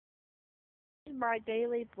my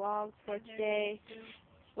daily vlog for today.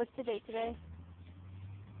 What's the date today?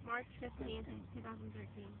 March 15th,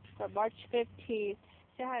 2013. For March 15th. Say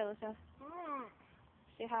hi, Alyssa.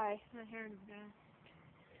 Say hi. My hair is bad.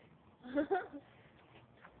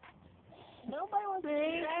 Nobody wants to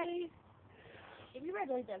see that. If you read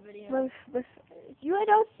that video. You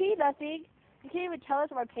don't see nothing. You can't even tell us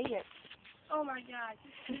if I paid it. Oh my god.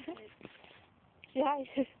 Say hi.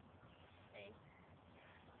 Hey.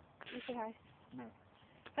 You say hi. No.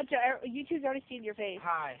 YouTube's already seen your face.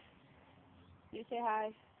 Hi. You say hi.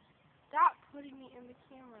 Stop putting me in the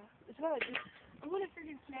camera. It's what I'm gonna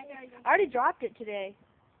freaking smack out your I already dropped it today.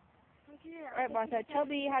 here. Alright, Martha, tell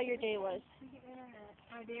me how your day was.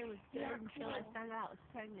 My day was good until I found out I was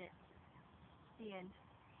pregnant. The end.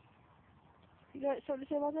 You got something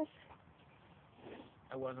to say about this?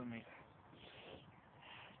 It wasn't me.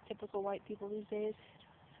 Typical white people these days.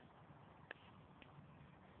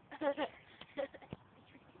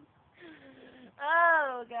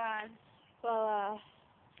 Oh god. Well,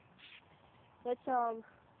 let's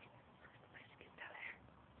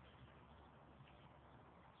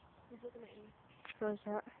He's looking at you. What's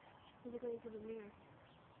that? He's looking into the mirror.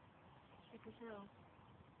 I can tell.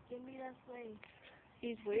 Give me that flame.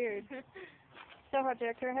 He's weird. So,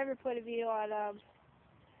 Hunter, can I have your point of view on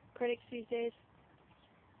critics these days?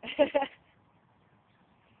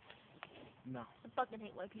 No. I fucking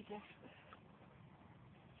hate white people.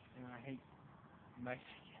 And I hate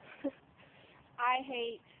Mexicans. I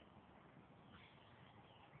hate.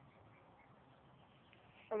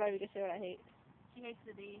 I'm not even gonna say what I hate. She hates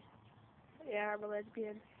the D. Yeah, I'm a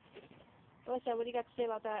lesbian. What's up? What do you got to say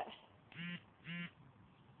about that?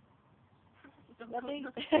 Nothing?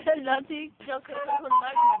 Nothing? Don't come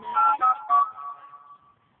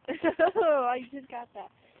Oh, I just got that.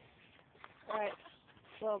 Alright.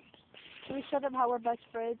 Well, can we show them how we're best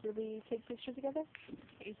friends and we take pictures together?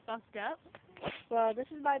 He's fucked up. Well, this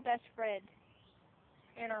is my best friend.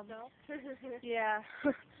 And our belt. Yeah.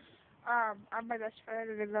 I'm my best friend,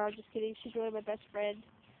 and no, I'm just kidding. She's really my best friend.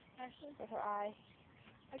 Actually, With her eye.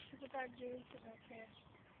 actually, put that juice in that chair.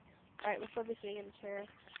 Alright, we're still be sitting in the chair.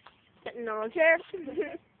 Sitting on a chair.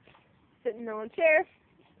 Sitting on a chair.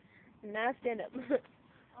 Now stand up. I'm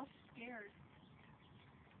scared.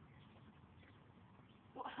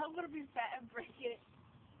 Well, I'm gonna be fat and break it.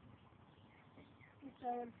 It's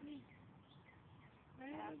please.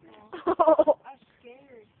 Oh. I'm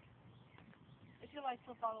scared. It's gonna like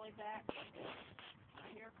flip all the way back. I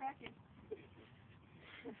hear it cracking.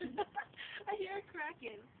 I hear it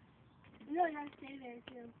cracking. No, you gotta stay there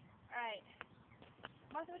too. Alright.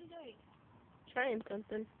 Martha, what are you doing? Trying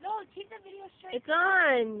something. No, keep the video straight. It's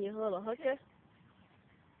on, you little hooker.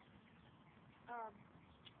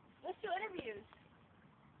 Let's do interviews.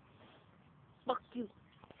 Fuck you.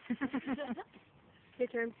 Your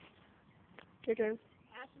turn. Your turn.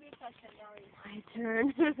 Ask me a question, and I'll answer My turn.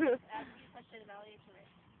 it. Ask me a question, and I'll answer it.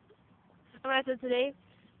 Alright, so today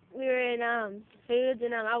we were in foods,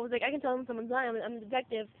 and I was like, I can tell when someone's lying. I'm a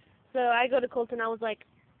detective. So I go to Colton. I was like,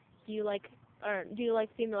 do you like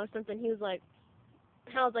female or something? He was like,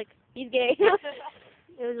 I was like, he's gay. It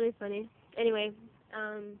was really funny. Anyway,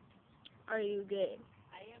 are you gay?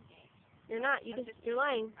 I am gay. You're not. You're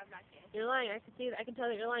lying. I'm not gay. You're lying. I can see that. I can tell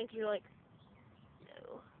that you're lying because you're like,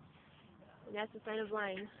 no. And that's a sign of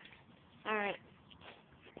lying. All right.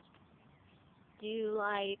 Do you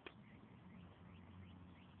like?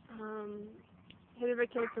 Have you ever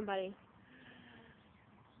killed somebody?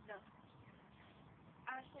 No.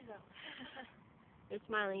 Honestly, no. You're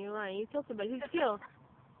smiling. You're lying. You killed somebody. Who'd you kill?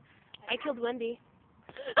 I killed Wendy.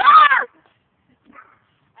 I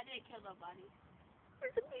didn't kill nobody.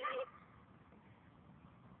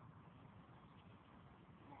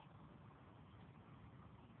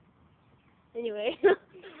 Anyway. I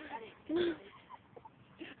didn't kill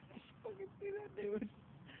nobody.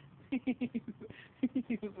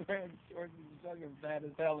 He was wearing shorts and fucking fat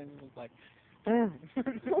as hell, and he was like,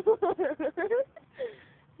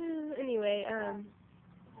 Anyway,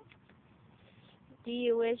 do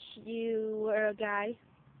you wish you were a guy?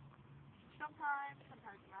 Sometimes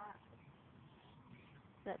not.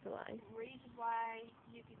 That's a lie. The reason why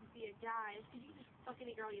you can be a guy is because you can just fuck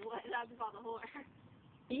any girl you want, and I'm called a whore.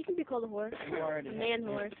 You can be called a whore. you already A man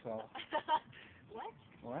whore. So. What?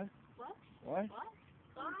 What? What? What? What?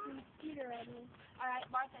 Alright,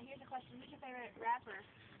 Martha, here's a question. Who's your favorite rapper?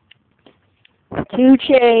 2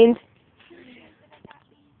 Chainz.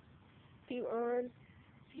 Few on.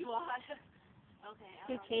 You want? Okay.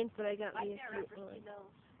 2 Chainz, but I got My me a favorite few rapper, on. you know.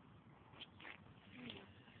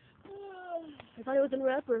 I thought it was a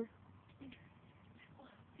rapper.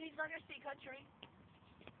 He's not gonna say country.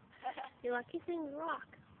 You're like, he's saying rock.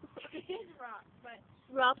 It is rock, but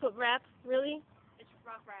Rock, but rap? Really? it's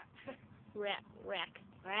rock rap. Rack.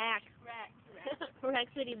 Rack. Rack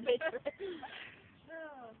City, bitch.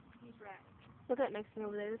 Oh, he's rack. Look at that Mexican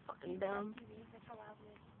over there. They're fucking dumb. That's how loud it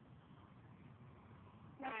is.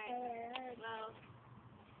 Alright. Well,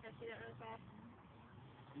 can I see that really fast?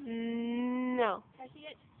 No. Can I see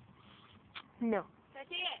it? No. Can I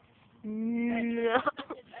see it? No.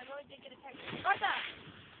 I really did get a text. Martha!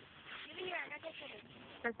 Give me here. I got text message.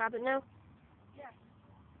 Can I stop it now? Yeah.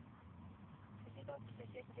 I think I'll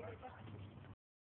take it.